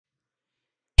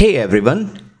Hey everyone,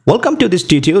 welcome to this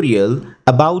tutorial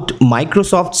about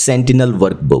Microsoft Sentinel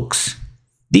Workbooks.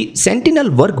 The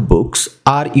Sentinel Workbooks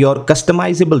are your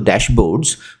customizable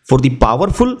dashboards for the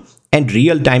powerful and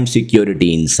real-time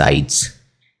security insights.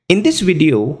 In this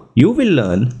video, you will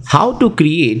learn how to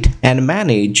create and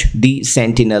manage the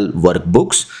Sentinel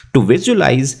Workbooks to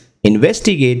visualize,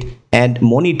 investigate, and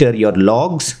monitor your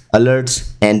logs,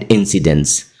 alerts, and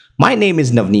incidents. My name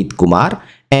is Navneet Kumar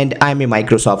and I am a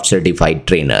Microsoft certified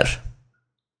trainer.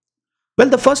 Well,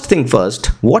 the first thing first,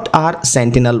 what are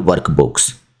Sentinel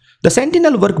Workbooks? The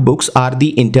Sentinel Workbooks are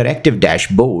the interactive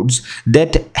dashboards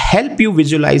that help you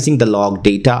visualizing the log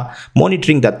data,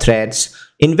 monitoring the threats,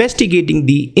 investigating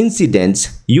the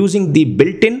incidents using the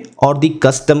built-in or the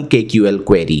custom KQL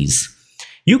queries.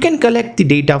 You can collect the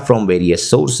data from various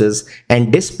sources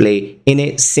and display in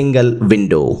a single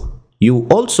window. You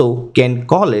also can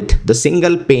call it the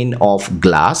single pane of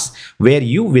glass, where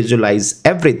you visualize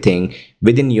everything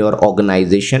within your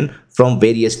organization from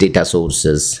various data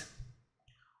sources.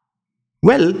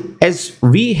 Well, as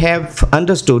we have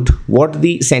understood what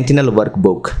the Sentinel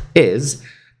Workbook is,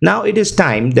 now it is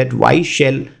time that why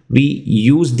shall we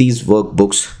use these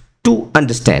workbooks to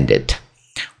understand it.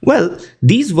 Well,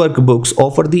 these workbooks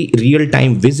offer the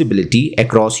real-time visibility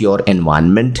across your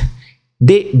environment.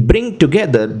 They bring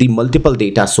together the multiple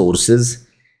data sources.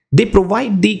 They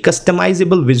provide the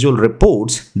customizable visual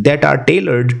reports that are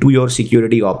tailored to your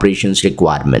security operations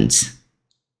requirements.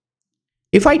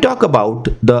 If I talk about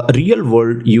the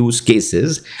real-world use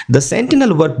cases, the Sentinel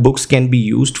Workbooks can be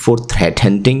used for threat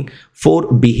hunting,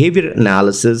 for behavior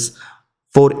analysis,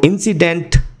 for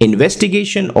incident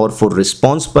investigation or for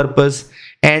response purpose,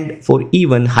 and for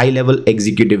even high-level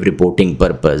executive reporting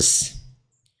purpose.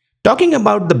 Talking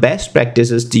about the best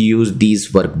practices to use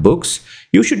these workbooks,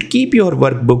 you should keep your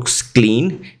workbooks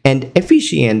clean and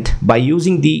efficient by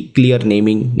using the clear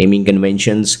naming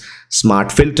conventions,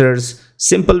 smart filters,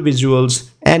 simple visuals,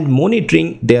 and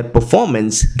monitoring their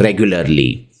performance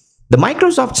regularly. The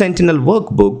Microsoft Sentinel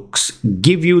Workbooks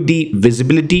give you the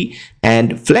visibility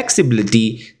and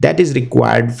flexibility that is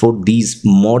required for these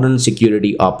modern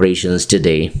security operations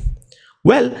today.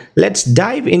 Well, let's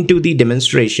dive into the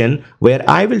demonstration where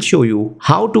I will show you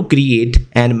how to create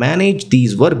and manage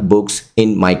these workbooks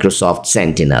in Microsoft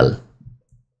Sentinel.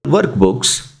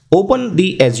 Workbooks, open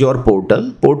the Azure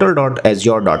portal,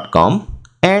 portal.azure.com,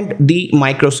 and the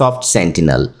Microsoft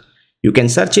Sentinel. You can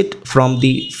search it from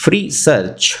the free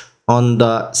search on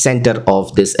the center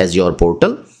of this Azure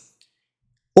portal.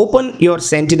 Open your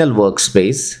Sentinel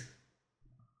workspace.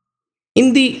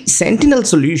 In the Sentinel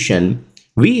solution,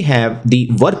 we have the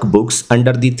workbooks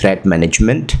under the threat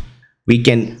management. We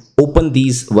can open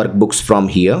these workbooks from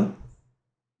here.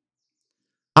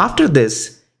 After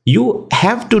this, you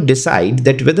have to decide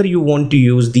that whether you want to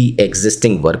use the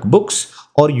existing workbooks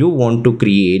or you want to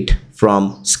create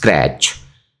from scratch.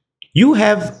 You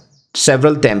have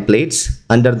several templates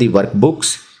under the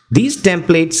workbooks. These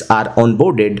templates are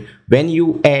onboarded when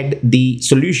you add the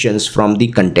solutions from the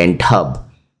Content Hub.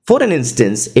 For an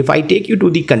instance, if I take you to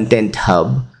the Content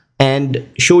Hub and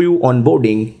show you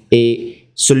onboarding a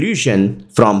solution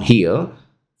from here,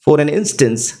 for an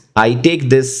instance, I take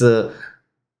this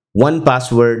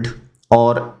 1Password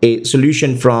or a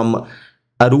solution from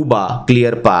Aruba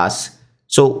ClearPass.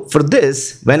 So for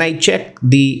this, when I check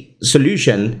the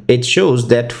solution, it shows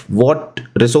that what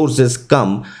resources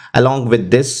come along with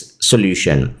this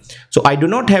solution. So I do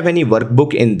not have any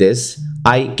workbook in this.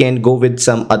 I can go with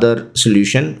some other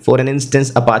solution, for an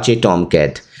instance Apache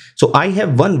Tomcat. So I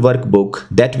have one workbook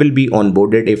that will be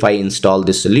onboarded if I install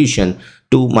this solution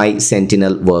to my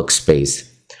Sentinel workspace.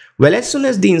 Well, as soon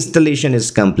as the installation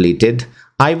is completed,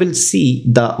 I will see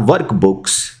the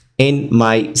workbooks in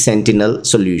my Sentinel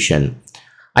solution.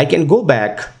 I can go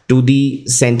back to the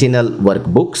Sentinel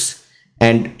workbooks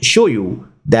and show you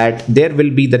that there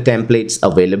will be the templates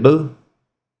available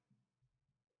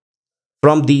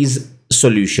from these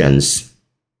solutions.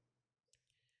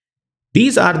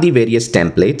 These are the various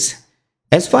templates.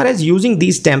 As far as using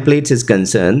these templates is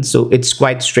concerned, so it's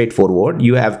quite straightforward.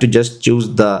 You have to just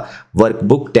choose the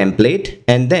workbook template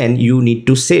and then you need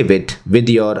to save it with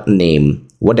your name,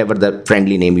 whatever the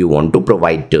friendly name you want to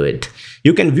provide to it.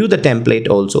 You can view the template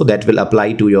also that will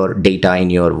apply to your data in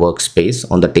your workspace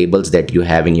on the tables that you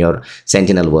have in your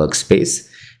Sentinel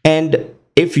workspace. And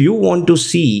if you want to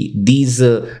see these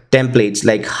templates,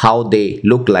 like how they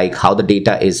look like, how the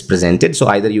data is presented, so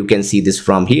either you can see this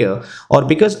from here, or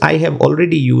because I have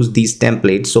already used these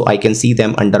templates, so I can see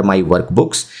them under my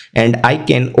workbooks and I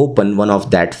can open one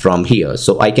of that from here.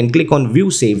 So I can click on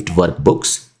view saved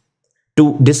workbooks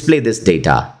to display this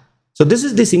data. So this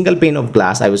is the single pane of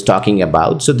glass I was talking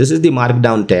about. So this is the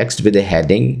markdown text with a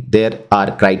heading. There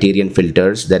are criterion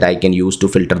filters that I can use to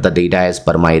filter the data as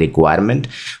per my requirement.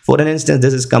 For an instance,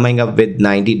 this is coming up with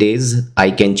 90 days.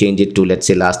 I can change it to, let's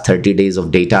say, last 30 days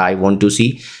of data I want to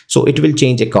see. So it will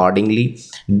change accordingly.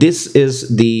 This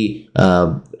is the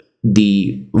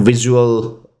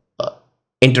visual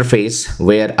interface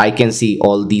where I can see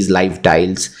all these live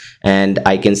tiles and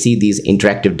I can see these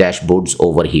interactive dashboards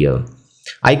over here.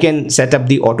 I can set up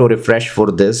the auto refresh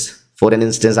for this. For an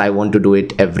instance, I want to do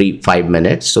it every 5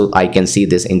 minutes, so I can see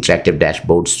this interactive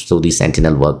dashboards through the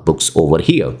Sentinel workbooks over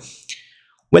here.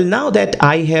 Well, now that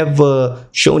I have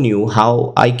shown you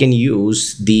how I can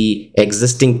use the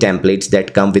existing templates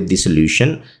that come with the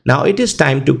solution, now it is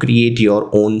time to create your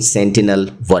own Sentinel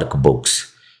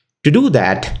workbooks. To do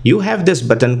that, you have this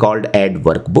button called Add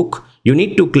Workbook. You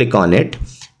need to click on it,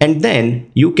 and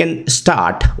then you can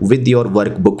start with your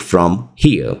workbook from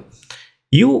here.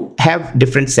 You have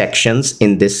different sections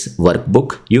in this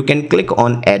workbook. You can click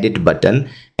on Edit button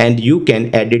and you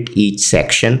can edit each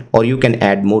section, or you can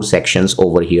add more sections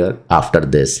over here after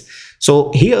this.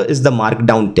 So here is the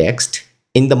markdown text.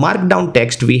 In the markdown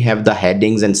text, we have the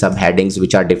headings and subheadings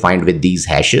which are defined with these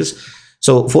hashes.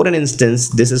 So for an instance,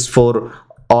 this is for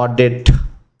audit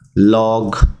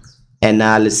log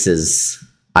analysis.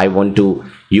 I want to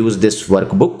use this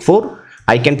workbook for.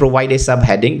 I can provide a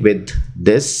subheading with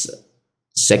this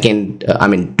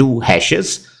two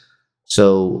hashes.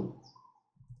 So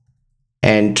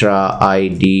Entra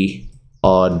ID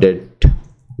audit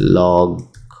log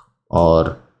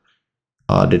or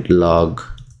audit log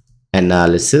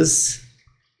analysis.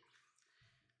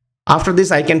 After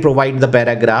this, I can provide the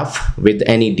paragraph with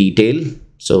any detail.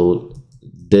 So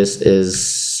this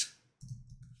is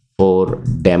for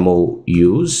demo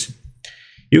use.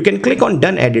 You can click on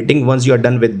done editing once you are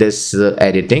done with this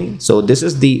editing. So this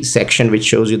is the section which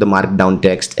shows you the markdown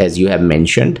text as you have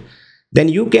mentioned. Then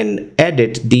you can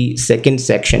edit the second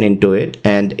section into it,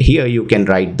 and here you can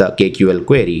write the KQL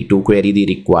query to query the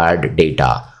required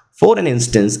data. For an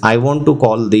instance, I want to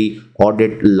call the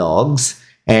audit logs,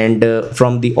 and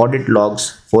from the audit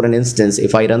logs, for an instance,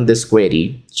 if I run this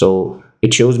query, so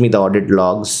it shows me the audit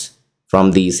logs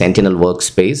from the Sentinel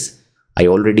workspace. I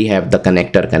already have the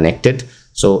connector connected,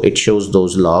 so it shows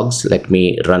those logs. Let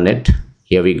me run it.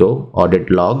 Here we go, audit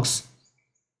logs.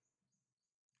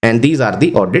 And these are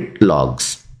the audit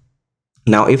logs.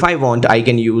 Now, if I want, I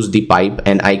can use the pipe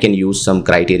and I can use some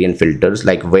criterion filters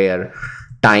like where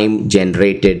time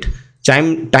generated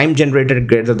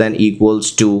greater than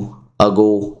equals to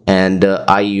ago, and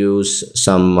I use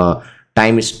some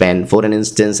time span. For an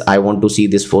instance, I want to see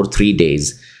this for 3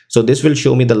 days. So this will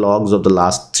show me the logs of the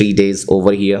last 3 days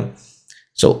over here.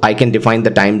 So I can define the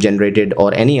time generated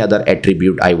or any other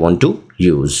attribute I want to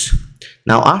use.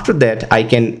 Now after that, I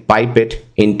can pipe it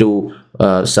into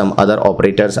some other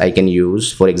operators I can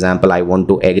use. For example, I want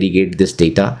to aggregate this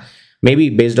data, maybe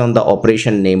based on the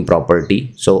operation name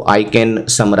property. So I can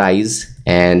summarize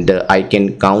and I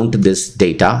can count this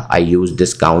data. I use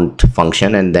this count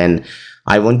function, and then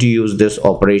I want to use this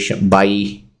operation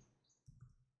by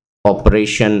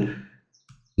operation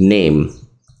name.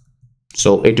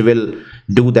 So it will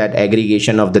do that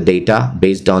aggregation of the data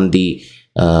based on the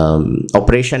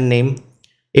operation name.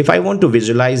 If I want to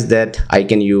visualize that, I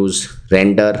can use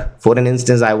render. For an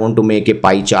instance, I want to make a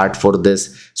pie chart for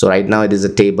this. So right now it is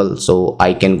a table, so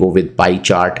I can go with pie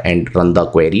chart and run the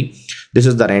query. This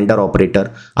is the render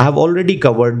operator. I have already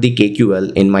covered the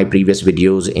KQL in my previous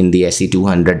videos in the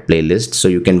SC-200 playlist, so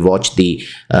you can watch the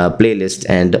playlist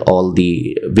and all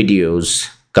the videos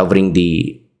covering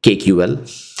the KQL.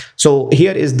 So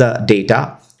here is the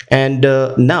data. And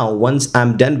now once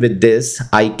I'm done with this,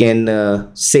 I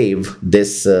can save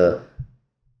this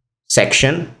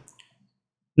section.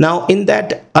 Now in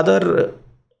that other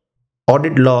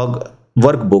audit log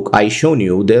workbook I shown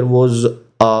you, there was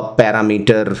a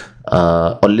parameter,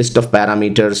 a list of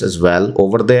parameters as well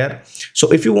over there. So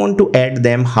if you want to add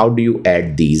them, how do you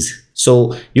add these?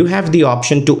 So you have the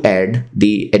option to add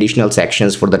the additional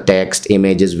sections for the text,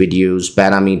 images, videos,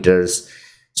 parameters.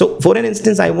 So for an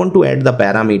instance, I want to add the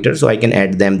parameters, so I can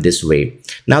add them this way.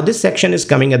 Now this section is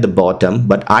coming at the bottom,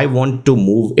 but I want to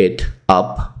move it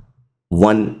up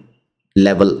one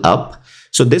level up.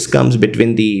 So this comes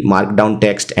between the markdown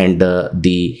text and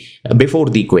before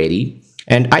the query.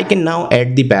 And I can now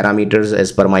add the parameters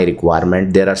as per my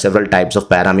requirement. There are several types of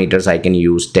parameters I can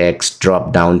use: text,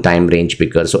 drop down, time range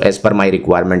picker. So as per my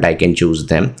requirement, I can choose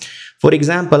them. For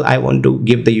example, I want to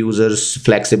give the users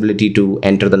flexibility to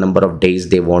enter the number of days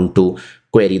they want to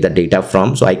query the data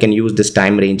from. So I can use this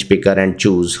time range picker and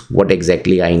choose what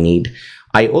exactly I need.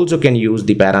 I also can use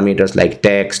the parameters like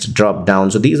text, drop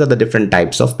down. So these are the different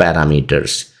types of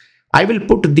parameters. I will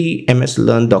put the MS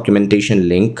Learn documentation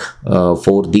link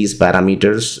for these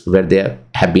parameters where they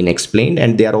have been explained,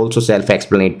 and they are also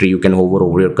self-explanatory. You can hover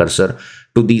over your cursor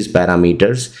to these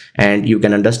parameters and you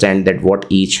can understand that what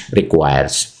each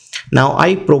requires. Now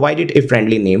I provided a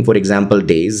friendly name, for example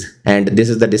days, and this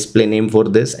is the display name for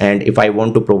this. And if I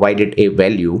want to provide it a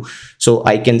value, so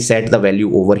I can set the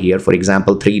value over here. For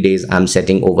example, 3 days I'm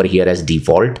setting over here as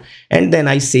default, and then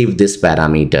I save this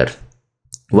parameter.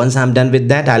 Once I'm done with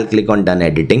that, I'll click on done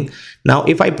editing. Now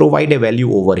if I provide a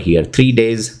value over here 3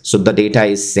 days, so the data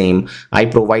is same. I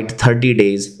provide 30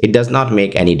 days, it does not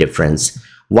make any difference.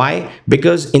 Why?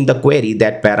 Because in the query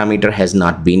that parameter has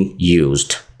not been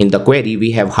used. In the query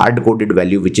we have hard-coded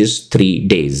value which is 3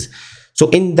 days. So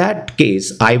in that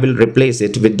case, I will replace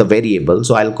it with the variable.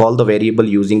 So I'll call the variable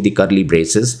using the curly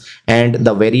braces, and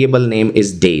the variable name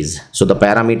is days. So the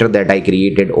parameter that I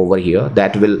created over here,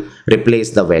 that will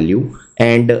replace the value.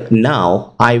 And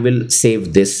now I will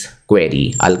save this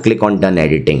query. I'll click on done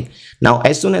editing. Now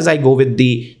as soon as I go with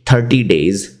the 30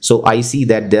 days, so I see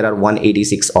that there are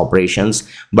 186 operations.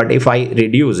 But if I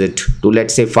reduce it to,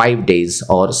 let's say, 5 days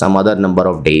or some other number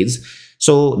of days,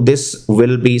 so this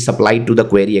will be supplied to the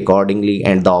query accordingly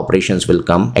and the operations will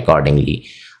come accordingly.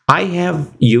 I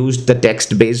have used the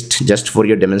text based just for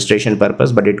your demonstration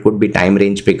purpose, but it could be time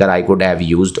range picker I could have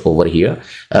used over here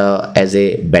as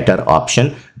a better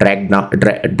option. Drag down,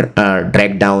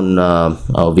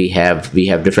 we have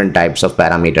different types of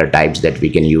parameter types that we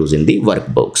can use in the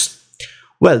workbooks.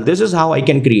 Well, this is how I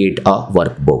can create a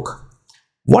workbook.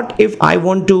 What if I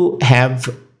want to have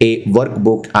a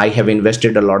workbook? I have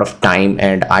invested a lot of time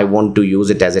and I want to use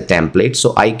it as a template.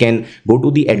 So I can go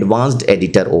to the advanced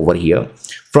editor over here.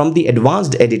 From the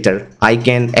advanced editor, I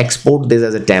can export this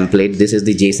as a template. This is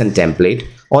the JSON template,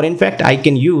 or in fact, I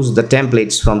can use the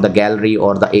templates from the gallery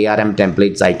or the ARM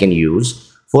templates I can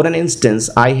use. For an instance,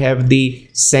 I have the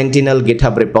Sentinel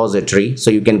GitHub repository. So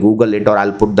you can Google it, or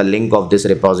I'll put the link of this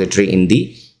repository in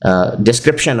the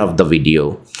description of the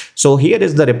video. So here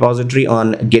is the repository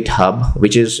on GitHub,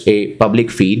 which is a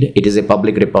public feed. It is a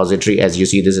public repository. As you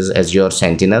see, this is Azure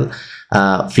Sentinel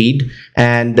feed,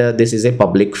 and this is a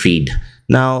public feed.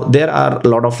 Now there are a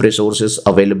lot of resources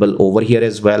available over here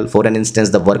as well. For an instance,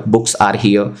 the workbooks are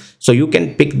here, so you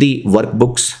can pick the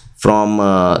workbooks from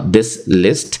this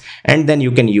list and then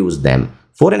you can use them.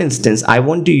 For an instance, I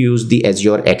want to use the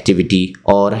Azure activity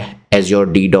or Azure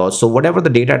DDoS. So whatever the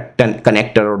data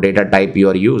connector or data type you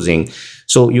are using,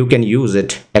 so you can use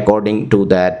it according to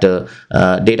that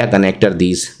data connector,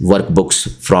 these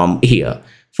workbooks from here.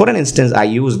 For an instance, I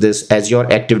use this Azure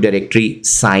Active Directory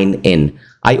sign in.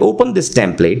 I open this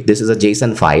template. This is a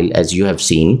JSON file, as you have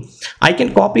seen. I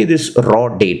can copy this raw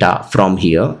data from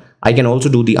here. I can also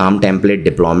do the ARM template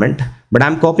deployment, but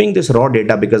I'm copying this raw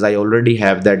data because I already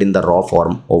have that in the raw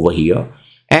form over here.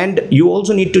 And you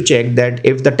also need to check that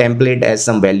if the template has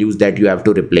some values that you have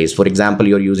to replace. For example,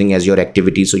 you're using Azure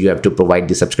activity, so you have to provide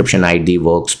the subscription ID,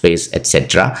 workspace,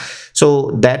 etc.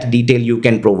 So that detail you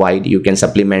can provide, you can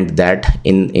supplement that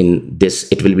in this.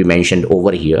 It will be mentioned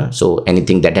over here. So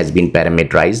anything that has been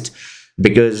parameterized,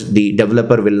 because the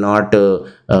developer will not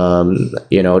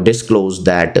disclose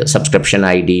that subscription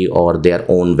ID or their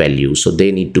own value, so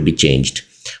they need to be changed.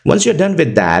 Once you're done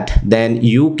with that, then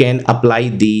you can apply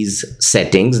these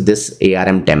settings, this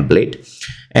ARM template,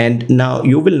 and now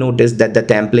you will notice that the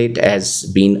template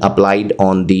has been applied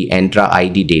on the Entra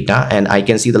ID data, and I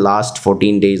can see the last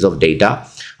 14 days of data.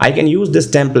 I can use this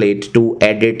template to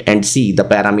edit and see the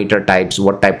parameter types,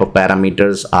 what type of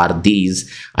parameters are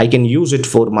these. I can use it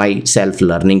for my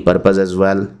self-learning purpose as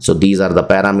well. So these are the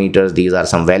parameters. These are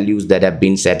some values that have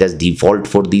been set as default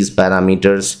for these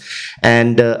parameters,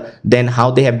 and then how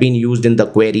they have been used in the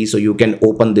query. So you can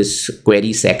open this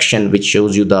query section which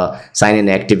shows you the sign-in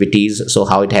activities, so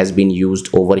how it has been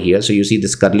used over here. So you see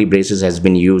this curly braces has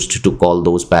been used to call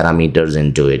those parameters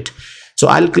into it. So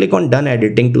I'll click on done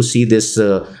editing to see this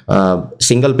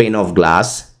single pane of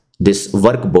glass, this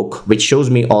workbook, which shows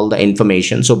me all the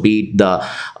information. So be it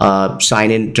the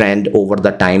sign-in trend over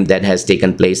the time that has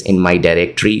taken place in my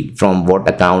directory, from what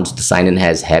accounts the sign-in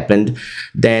has happened.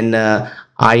 Then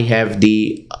I have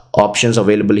the options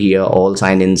available here, all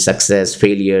sign-in success,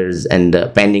 failures, and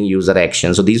pending user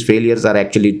action. So these failures are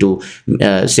actually to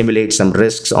simulate some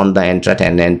risks on the Entra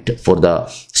tenant for the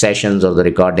sessions or the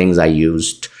recordings I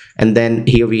used. And then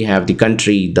here we have the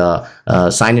country, the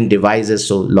sign-in devices.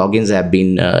 So logins have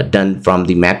been done from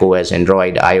the Mac OS,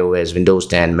 Android, iOS, Windows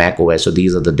 10, Mac OS. So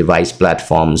these are the device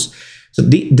platforms. So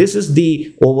this is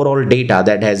the overall data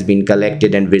that has been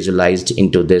collected and visualized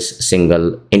into this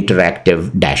single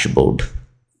interactive dashboard.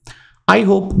 I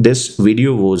hope this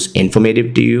video was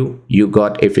informative to you. You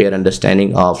got a fair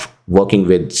understanding of working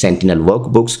with Sentinel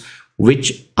workbooks,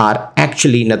 which are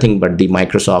actually nothing but the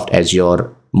Microsoft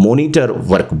Azure monitor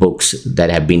workbooks that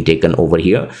have been taken over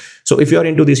here. So if you're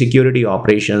into the security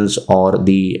operations or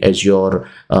the Azure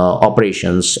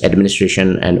operations,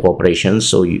 administration and operations,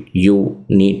 so you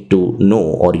need to know,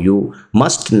 or you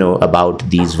must know about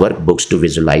these workbooks to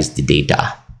visualize the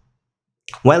data.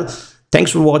 Well,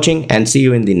 thanks for watching and see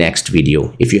you in the next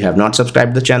video. If you have not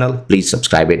subscribed the channel, please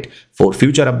subscribe it for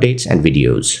future updates and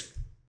videos.